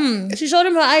guy. She showed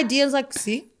him her ID and was like,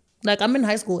 "See, like I'm in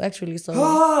high school actually." So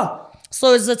Ah, it's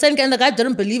a 10K, and the guy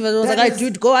didn't believe it. It was That like, is-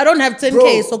 "Dude, go. I don't have 10K,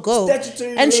 bro, so go."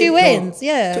 statutory And she rape, went. dog.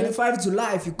 Yeah. 25 to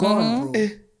life. You can't, bro.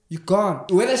 You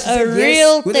can't. Whether she A said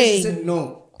real yes, whether she thing. said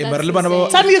no. That's Maralibana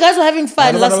insane. Some of you guys were having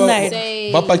fun last night.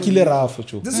 Say- Bapakile Rafa,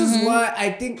 Joe. This is why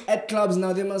I think at clubs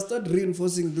now they must start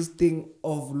reinforcing this thing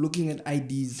of looking at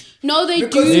IDs. No, they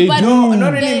Because do, They but do.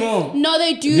 Not they- anymore. No,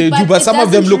 they do, They do, but it some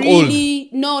of them doesn't look old. really,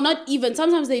 No, not even.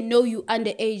 Sometimes they know you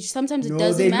underage. Sometimes it No,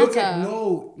 doesn't they matter. look at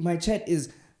no. My chat is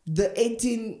the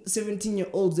 18,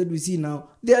 17-year-olds that we see now.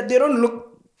 They don't look.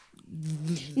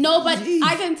 No, but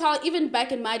I can tell even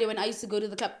back in my day when I used to go to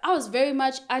the club, I was very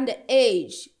much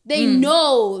underage. They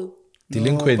know.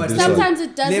 Delinquent. but this one. Sometimes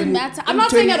it doesn't Level- matter. I'm in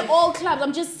not saying 20 at all clubs.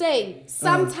 I'm just saying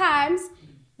sometimes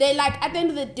they like at the end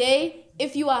of the day,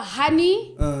 if you are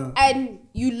honey and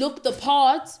you look the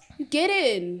part, you get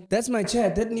in. That's my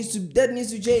chat. That needs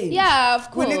to change. Yeah, of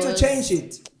We course. need to change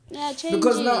it. Yeah, change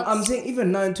Because now it. I'm saying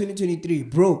even now in 2023,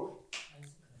 bro,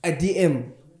 a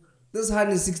DM. This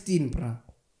hand is 16, bruh.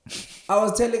 I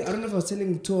don't know if I was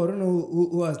telling to, I don't know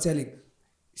who I was telling.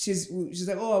 She's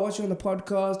like, "Oh, I watch you on the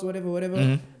podcast, whatever.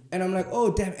 And I'm like,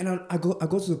 "Oh, damn." And I go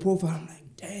to the profile. I'm like,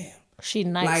 "Damn." She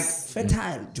Like nice.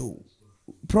 fertile, dude.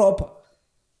 Proper.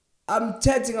 I'm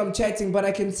chatting, but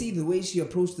I can see the way she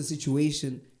approached the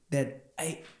situation that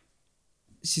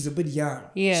she's a bit young.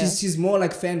 Yeah. She's more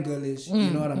like fangirlish.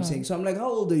 You know what I'm saying? So I'm like, "How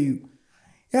old are you?"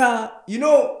 Yeah,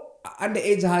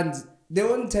 underage hands, they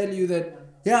won't tell you that,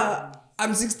 yeah,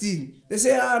 I'm 16. They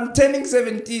say, I'm turning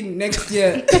 17 next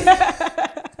year.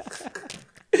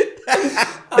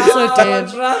 So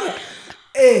dead. Brother.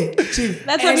 Hey, chief.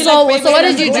 That's what we So like. what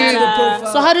did you do? Go to the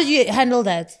profile. So how did you handle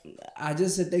that? I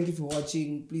just said thank you for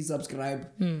watching. Please subscribe.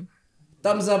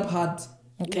 Thumbs up, heart.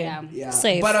 Okay. Yeah. Yeah.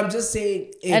 Safe. But I'm just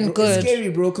saying, hey, And bro, good. it's scary,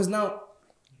 bro, because now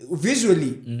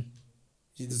visually,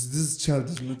 this child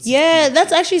is not. Yeah,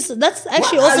 that's actually What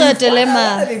also are a you- dilemma.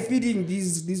 What are they feeding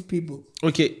these people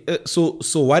Okay, so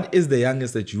what is the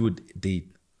youngest that you would date?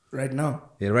 right now?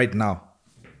 Yeah, right now.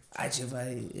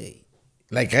 Actually,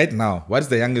 Like right now, what is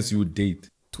the youngest you would date?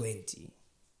 20.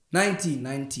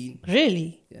 19.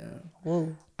 Really? Yeah.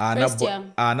 Whoa. First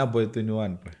year. Anna boy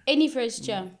 21. Any first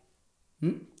year.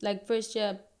 Like first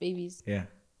year babies. Yeah.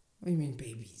 What do you mean,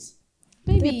 babies?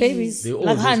 Babies. Babies. They all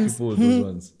Like those Hans. people, those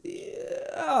ones.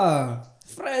 Ah,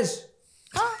 fresh.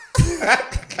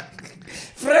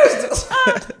 Fresh.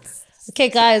 Okay,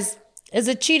 guys. Is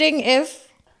it cheating if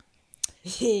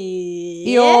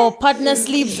your partner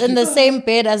sleeps in the same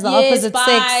bed as the opposite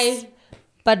sex,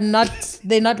 but they're not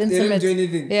They don't intimate? do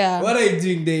anything. Yeah. What are you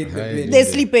doing there in the bed? They're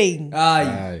sleeping. Aye.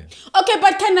 Aye. Okay,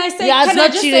 but can I say? Yeah, it's can I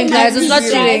not just cheating, say my guys. It's piece, not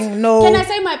guys? cheating. No. Can I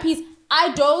say my piece?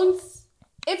 I don't.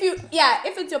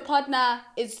 If it's your partner,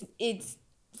 it's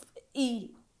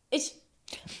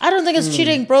I don't think it's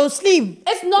cheating, bro. Sleep.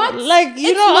 It's not Like, you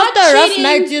it's know, not after a rough cheating,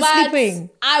 night, you're but sleeping.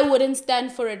 I wouldn't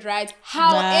stand for it, right? I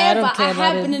However, don't care I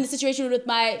about have been it. in a situation with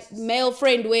my male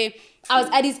friend where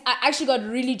I actually got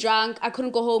really drunk. I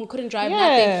couldn't go home, couldn't drive, Yeah.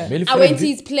 nothing. Male I went friend. to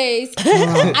his place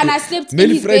and I slept Male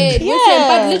in his friend. bed with Yeah. him,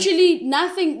 but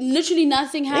literally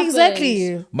nothing happened.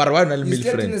 Exactly. But why not You male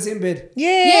slept in the friend? same bed.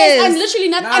 Yes. And literally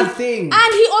Nothing.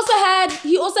 And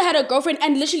he also had a girlfriend,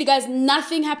 and literally, guys,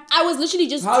 nothing happened. I was literally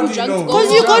just How too do you drunk know? to go.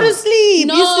 Because you go to Drunk. sleep.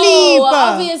 No, you sleep.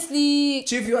 obviously.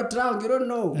 Chief, you are drunk. You don't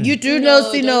know. You do No, know,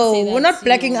 don't Sino. say that, We're not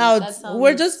blacking Sino. out. That sounds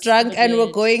We're just drunk and we're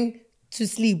weird. going to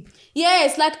sleep.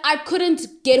 Yes, like I couldn't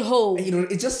get home. You know,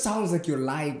 it just sounds like you're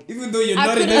lying, even though you're I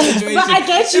not in that couldn't- situation. but I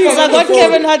get you. If I'm Like on the what phone-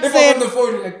 Kevin had if said. I'm on the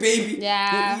phone, like, baby,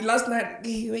 Yeah. last night,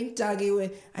 you went jogging,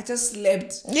 I just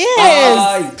slept. Yes.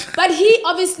 Aye. But he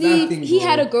obviously Nothing, he bro.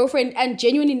 had a girlfriend and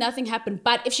genuinely nothing happened.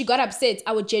 But if she got upset,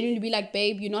 I would genuinely be like,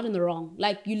 babe, you're not in the wrong.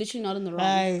 Like you're literally not in the wrong.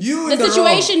 Aye. You The in the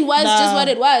situation was Nah. just what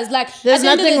it was. Like There's at the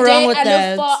end of nothing the wrong day, with I that.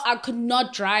 live far. I could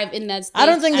not drive in that state. I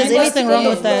don't think there's And anything wrong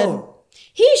with that.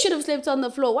 he should have slept on the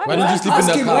floor. Why Why not? did you sleep in Ask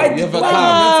the him, car? why You have a did- why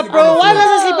car. did- Ah, bro, why No. does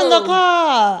I sleep in the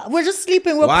car? We're just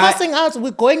sleeping. We're Why? passing out.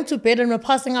 We're going to bed and we're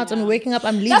passing out and waking up.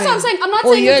 I'm leaving. That's what I'm saying. I'm not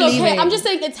Or saying you're it's okay. leaving. I'm just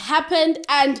saying it's happened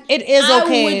and It is I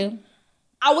okay.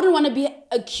 I wouldn't want to be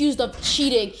accused of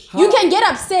cheating. You can get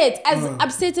upset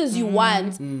as you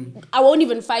want. I won't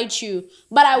even fight you.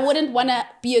 But I wouldn't want to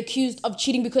be accused of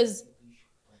cheating because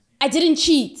I didn't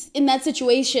cheat in that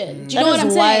situation. Do you That know what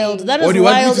is I'm wild. saying? That Or is do you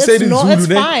want me wild. to say it It's in no, Zulu? it's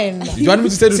ne? fine. Do you want me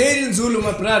to say it? Say it in Zulu,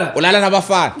 my brother. Ulala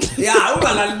nabafana. Yeah,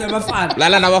 ulala nabafana.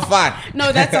 Ulala nabafana.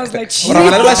 No, that sounds like cheating.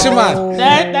 Ora bana le bashimane.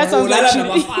 That sounds like Ulala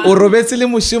cheating. nabafana. O robetse le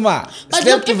moshimane. But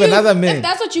Slept look, with another if man.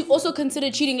 that's what you also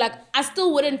consider cheating, like I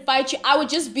still wouldn't fight you. I would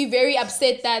just be very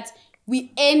upset that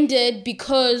we ended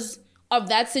because of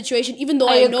that situation, even though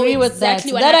I, know agree with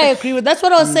exactly that. what That I happened. agree with. That's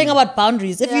what I was saying about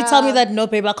boundaries. If you tell me Yeah. that, no,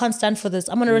 babe, I can't stand for this,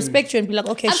 I'm going to respect you and be like,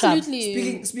 okay, sure.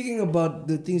 Absolutely. Speaking about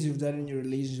the things you've done in your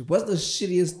relationship, what's the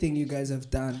shittiest thing you guys have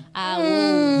done?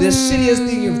 Whoa. The shittiest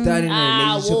thing you've done in a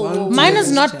Ah, relationship. whoa, I want whoa. to Mine hear is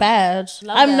this not chat. bad.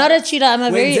 Love I'm that. not a cheater. I'm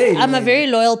a Wednesday. very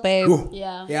loyal babe.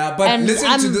 Yeah. Yeah, but And listen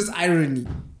to I'm- this irony.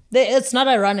 It's not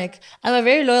ironic. I'm a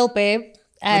very loyal babe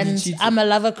and cheated. I'm a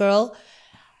lover girl.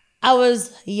 I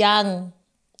was young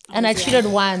and I cheated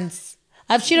once.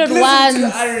 I've cheated Listen once. to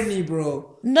the irony,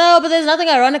 bro. No, but there's nothing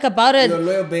ironic about it. You're a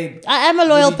loyal babe. I am a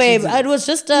loyal you babe. cheated. It was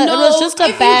just a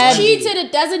if bad. you cheated,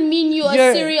 it doesn't mean you're You're-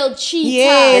 a serial cheater.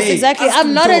 Yes, exactly. ask I'm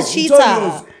him, not a Tom. cheater. Tom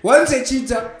knows. Once a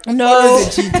cheater, No,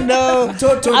 always a cheater. no,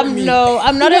 Talk to me.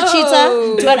 I'm not a No.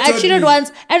 cheater. But I Don't cheated me.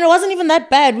 once, and it wasn't even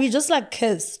that bad. We just like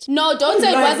kissed. No, don't say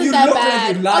it Like, wasn't you that look like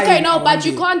bad. you're lying, Okay, no, but Awande.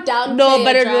 you can't downplay No,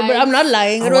 but it, but right? I'm not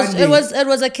lying. It Awande.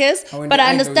 was a kiss. Awande, But I I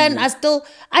know understand. you.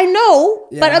 I know.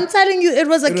 But Yeah. I'm telling you, it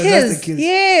was a It was kiss. just a kiss.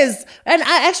 Yes, and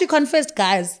I actually confessed,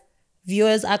 guys,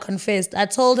 viewers. I confessed. I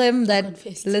told him that.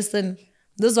 confessed. Listen,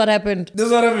 this is what happened. This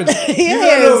is what happened.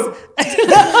 Yes.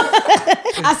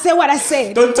 I said what I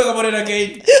said. Don't talk about it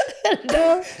again.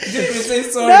 No. Just say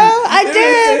sorry. No, I Just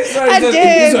did. say sorry. I Just- did.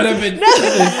 This is what happened.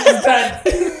 It's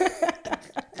done.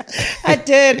 I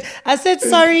did. I said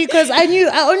sorry because I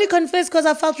only confessed because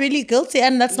I felt really guilty,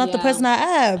 and that's not the Yeah. person I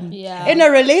am. Yeah. In a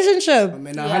relationship.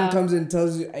 When a Yeah. hand comes and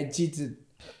tells you I cheated.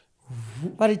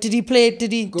 But did he play?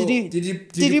 Did he Did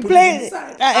he put play? it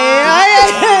inside?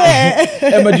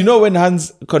 But you know when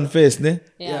Hans confessed, ne?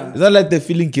 Yeah. It's not like they're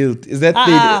feeling guilt. Is that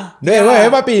they? No,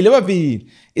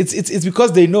 it's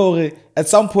because they know at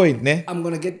some point, ne? I'm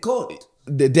gonna get caught.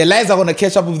 Their lives are gonna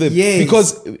catch up with them. Yes.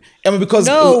 Because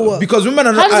No. because women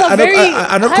are Hans not are very-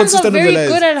 consistent with Hans are very their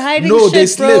lives. good at hiding no, they shit,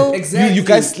 slip. bro. Exactly. You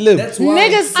guys slip. That's why.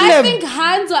 Niggas I slip. think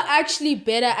hands are actually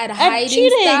better at hiding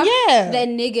cheating, stuff yeah.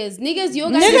 than niggas. Niggas, your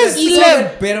guys' Niggas egos,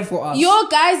 slip. better for us. your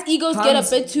guys' egos get a Hands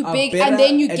bit too are big, better and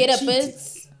then you at get a cheating. bit.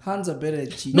 Hands are better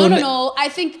at cheating. No. I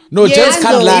think No, Yes, gents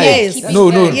can't though, lie. yes. No.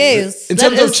 Yes, In that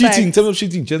terms of is cheating,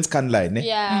 fact. gents can't lie. Ne?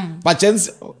 yeah. But gents,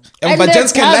 And but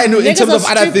gents can lie in niggas terms of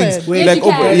are other stupid. things. Wait, like, you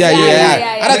can. yeah.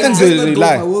 Yeah. Other things Let's they not go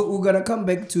lie. far. We're gonna come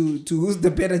back to who's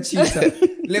the better cheater.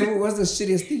 Level, what's the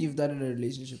shittiest thing you've done in a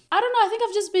relationship? I don't know. I think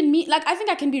I've just been mean. Like I think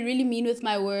I can be really mean with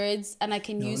my words, and I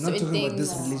can No, use not certain talking about things.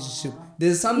 this relationship.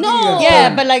 There's something No. you have Yeah,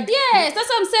 done. but like Yes, that's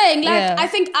what I'm saying. Like Yeah. I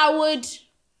think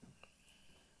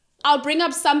I'll bring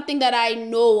up something that I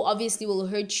know obviously will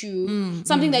hurt you.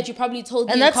 Something that you probably told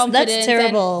me and in that's confidence.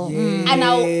 terrible. And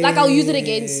I'll use it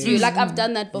against you. Like I've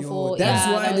done that before. That's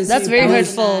yeah, why that they was- That's say very boys-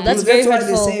 hurtful. No, That's very why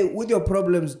hurtful. they say with your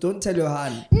problems, don't tell your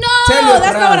hand. No, Tell your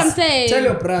that's not what bras. I'm saying. Tell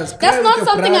your bras. Cry That's with not your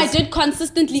something I bras. did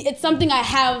consistently. It's something I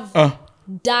have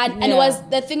done, and it Yeah. was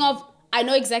the thing of I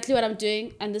know exactly what I'm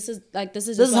doing, and this is This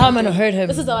just is what how I'm gonna doing. hurt him.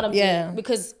 This is what I'm Yeah. doing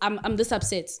because I'm this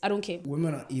upset. I don't care.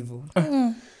 Women are evil.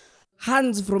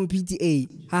 Hans from PTA.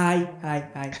 Hi.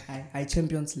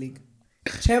 Champions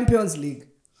League.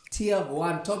 Tier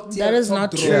 1. Top tier. That is top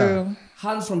not draw. true.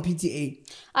 Hans from PTA.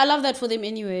 I love that for them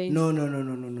anyway. No. No,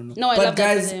 I but love that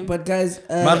guys, for them. But guys,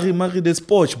 Marie, there's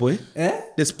Poch, boy. eh?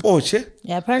 There's Poch, eh?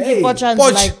 Yeah, apparently Hey, Pochan's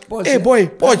Poch. like Poch, Hey, eh? boy,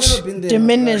 I've Poch. never been there,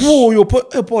 Diminished. Whoa,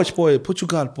 Poch, boy.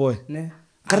 Portugal, boy. Ne?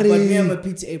 Carry- But me, I'm a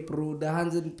PTA pro. The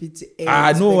Hans in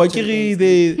PTA. No, respect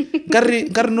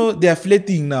champions. they are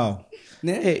flirting now.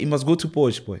 Ne? Hey, you must go to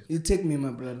Poch, boy. You take me, my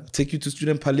brother. Take you to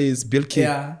Student Palace, Bill K.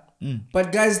 Yeah.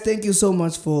 But guys, thank you so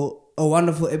much for a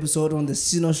wonderful episode on the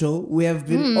Sino Show. We have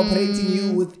been operating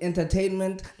you with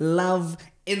entertainment, love,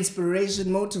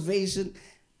 inspiration, motivation,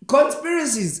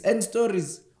 conspiracies, and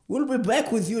stories. We'll be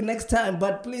back with you next time.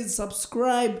 But please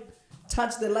subscribe,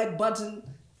 touch the like button,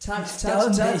 touch.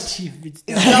 Down there, Touch. chief. It's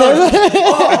It's down.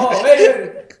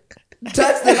 Wait.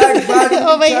 Touch the like button,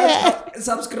 Oh my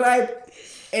subscribe,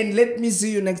 and let me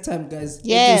see you next time, guys. Thank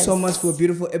you Yes. so much for a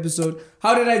beautiful episode.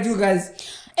 How did I do, guys?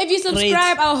 If you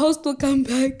subscribe, our host will come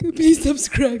back. Please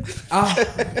subscribe. Ah,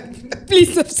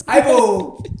 Please subscribe.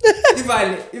 Aibo.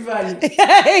 Ivali.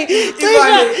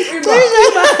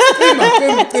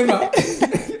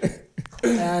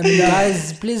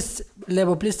 Guys, please,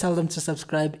 Lebo, please tell them to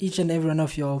subscribe. Each and every one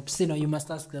of your you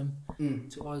must ask them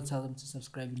to all tell them to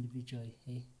subscribe individually.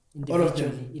 Hey? All of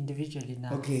them? Individually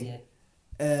now. Okay.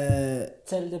 Yeah.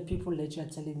 Tell the people that you are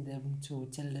telling them to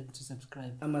tell them to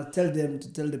subscribe. I must tell them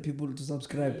to tell the people to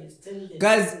subscribe. Yes, tell them.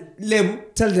 Guys, Lebo,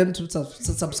 tell them to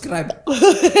subscribe.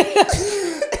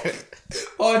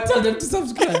 Or tell them to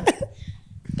subscribe.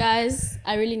 Guys,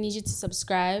 I really need you to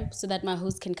subscribe so that my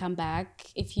host can come back.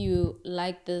 If you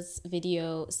like this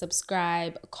video,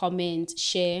 subscribe, comment,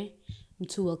 share.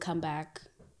 Mtu will come back.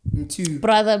 Me too.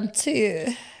 brother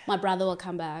too. My brother will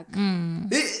come back.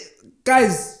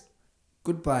 Guys,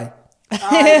 goodbye. You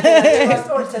must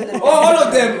all tell them. All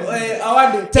of them. I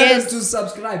want to tell Yes. them to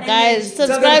subscribe. Guys, Tell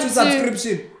them subscribe to to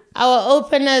subscription. our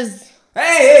openers.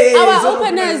 Hey. Our it's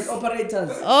openers.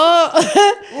 Operators. Oh,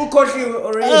 Who caught you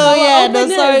already? oh yeah, no,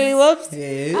 openers. sorry, whoops.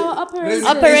 Hey. Our operators.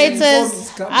 Reservation forms Operators,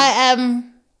 coming. I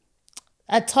am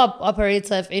a top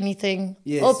operator, if anything.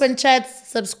 Yes. Open chats,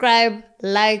 subscribe,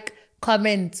 like,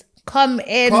 comment, Comment,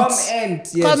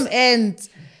 yes. comment,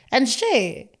 and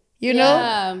share. You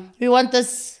Yeah. know, we want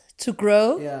this to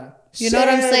grow. Yeah. You know what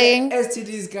I'm Share saying? the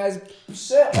STDs, guys.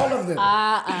 Share all of them.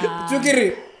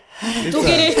 Tukiri.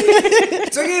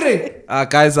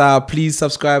 Guys, please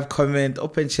subscribe, comment,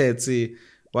 open chat,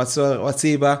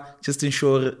 whatever. Just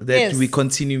ensure that Yes. we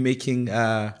continue making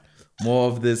more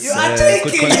of this You are good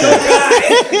taking, you content.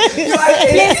 guys. You are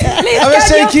taking. I'm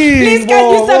shaking. Please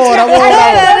can you subscribe?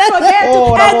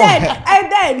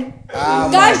 And then.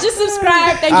 Guys, just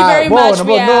subscribe. Thank you very much.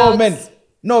 We No, out. man.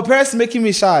 No, parents making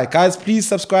me shy. Guys, please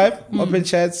subscribe, open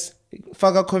chats,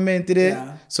 fuck comment today,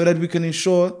 Yeah. so that we can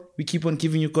ensure we keep on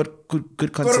giving you good content.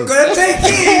 Gonna take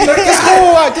it.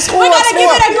 Just We're gonna give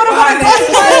it a good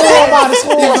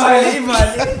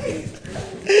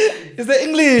It's the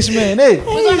English, man. Hey,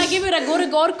 We're gonna give it a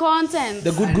good content.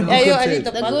 the good Yeah, yo, I need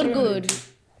content. the The good.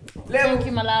 Thank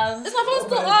you, my love. Is my phone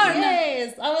still on?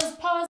 Yes, I was paused.